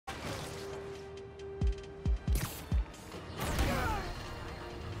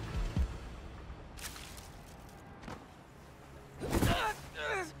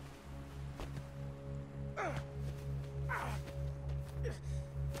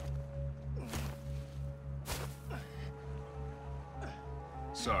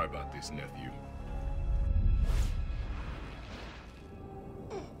Sorry about this, nephew.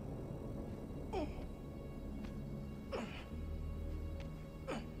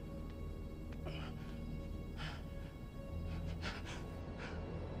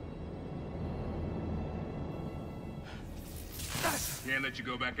 Can't let you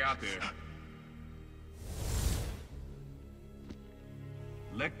go back out there.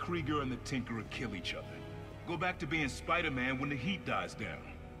 Let Krieger and the Tinkerer kill each other. Go back to being Spider-Man when the heat dies down.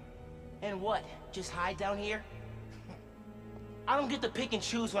 And what? Just hide down here? I don't get to pick and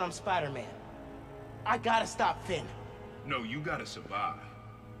choose when I'm Spider-Man. I gotta stop Finn. No, you gotta survive.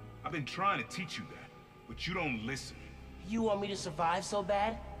 I've been trying to teach you that, but you don't listen. You want me to survive so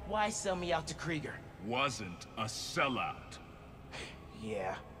bad? Why sell me out to Krieger? Wasn't a sellout.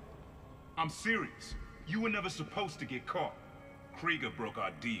 Yeah. I'm serious. You were never supposed to get caught. Krieger broke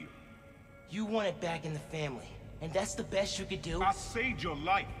our deal. You want it back in the family, and that's the best you could do? I saved your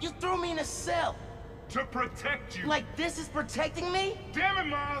life. You threw me in a cell! To protect you! Like this is protecting me? Damn it,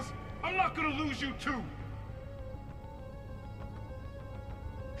 Miles! I'm not gonna lose you too!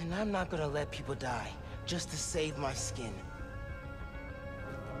 And I'm not gonna let people die, just to save my skin.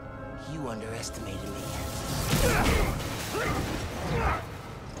 You underestimated me.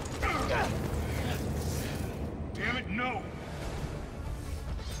 Damn it, no!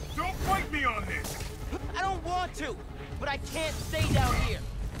 Don't fight me on this! I don't want to, but I can't stay down here.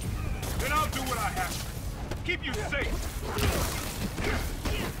 Then I'll do what I have to. Keep you safe.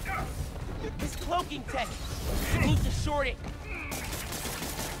 This cloaking tech, I need to short it.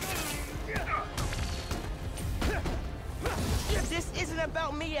 This isn't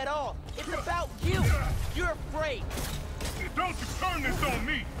about me at all. It's about you. You're afraid. Don't you turn this on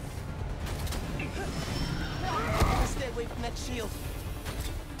me! Stay away from that shield.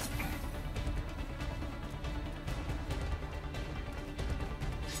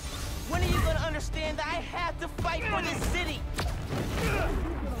 When are you gonna understand that I have to fight for this city?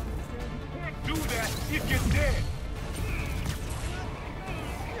 Can't do that if you're dead!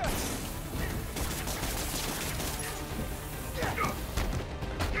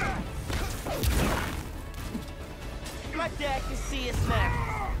 My dad can see us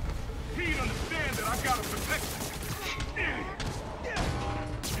now. He'd understand that I gotta protect him.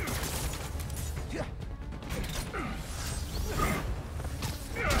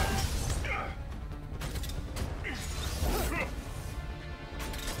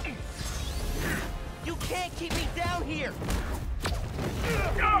 You can't keep me down here.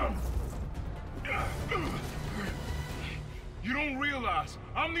 You don't realize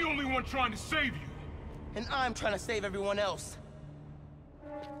I'm the only one trying to save you. And I'm trying to save everyone else.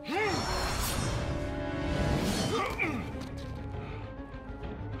 You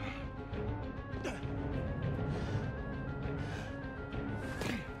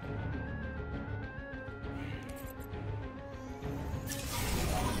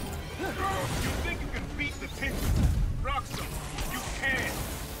think you can beat the Tinker? Roxxon, you can.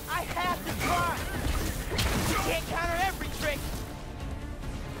 I have to try. You can't counter every trick.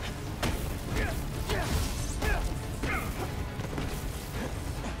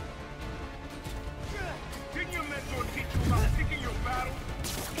 Didn't your mentor teach you about picking your battles?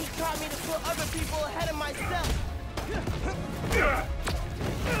 He taught me to put other people ahead of myself.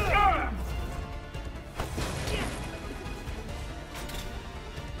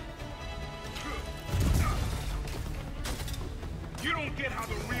 You don't get how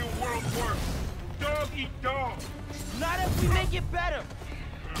the real world works. Dog eat dog. Not if we make it better.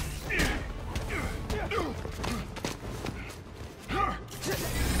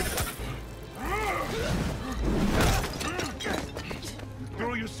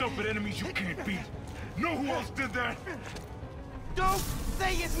 Throw yourself at enemies you can't beat. Know who else did that? Don't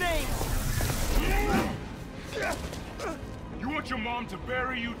say his name. You want your mom to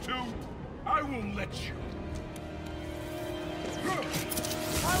bury you too? I won't let you.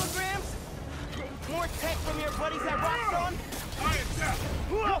 Holograms? More tech from your buddies at Roxxon? I attack.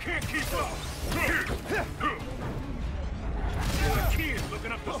 You can't keep up. You're the kid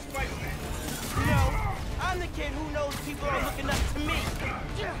looking up to Spider-Man. No, I'm the kid who knows people are looking up to me.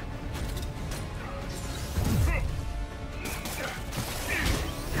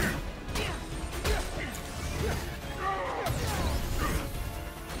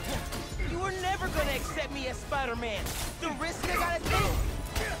 You were never gonna accept me as Spider-Man. The risk I gotta take.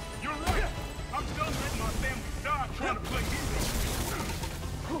 You're right. I'm done letting my family die trying to play hero.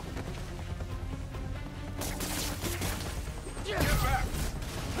 Get back.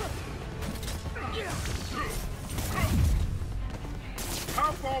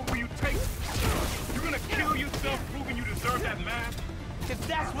 How far will you take? You gonna kill yourself proving you deserve that mask? if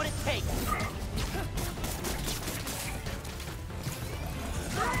that's what it takes.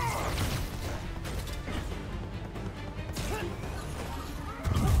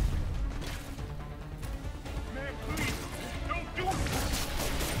 Man, please, don't do it.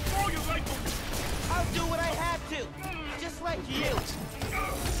 Throw your life away. I'll do what I have to, just like you.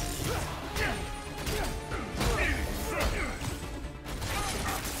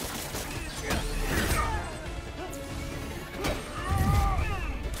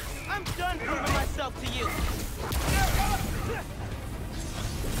 I'm done proving myself to you.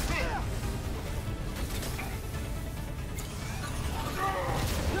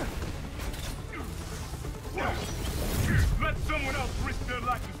 Let someone else risk their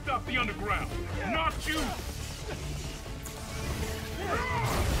life to stop the underground. Not you!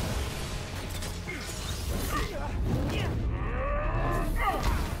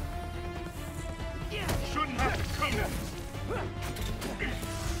 Shouldn't have to come to this.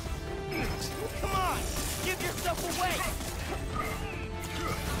 Come on, give yourself away.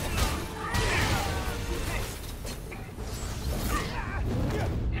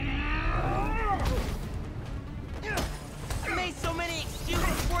 I made so many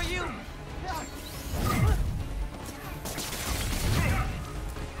excuses for you.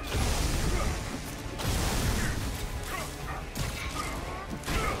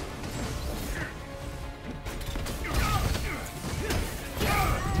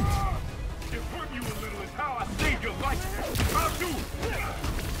 It hurt you a little is how I saved your life. I'll do it.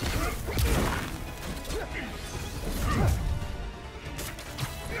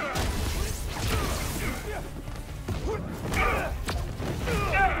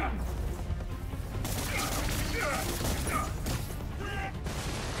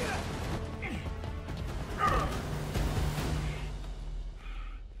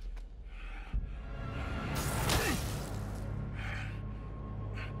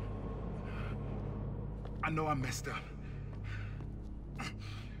 I know I messed up.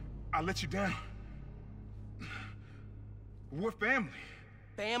 I let you down. We're family.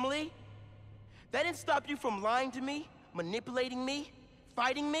 Family? That didn't stop you from lying to me, manipulating me,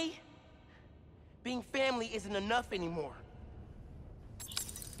 fighting me? Being family isn't enough anymore.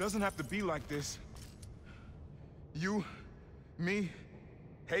 Doesn't have to be like this. You, me,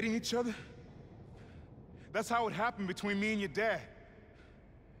 hating each other? That's how it happened between me and your dad.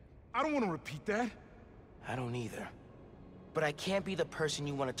 I don't want to repeat that. I don't either. But I can't be the person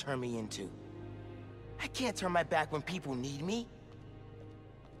you want to turn me into. I can't turn my back when people need me.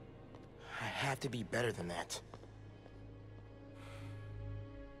 I have to be better than that.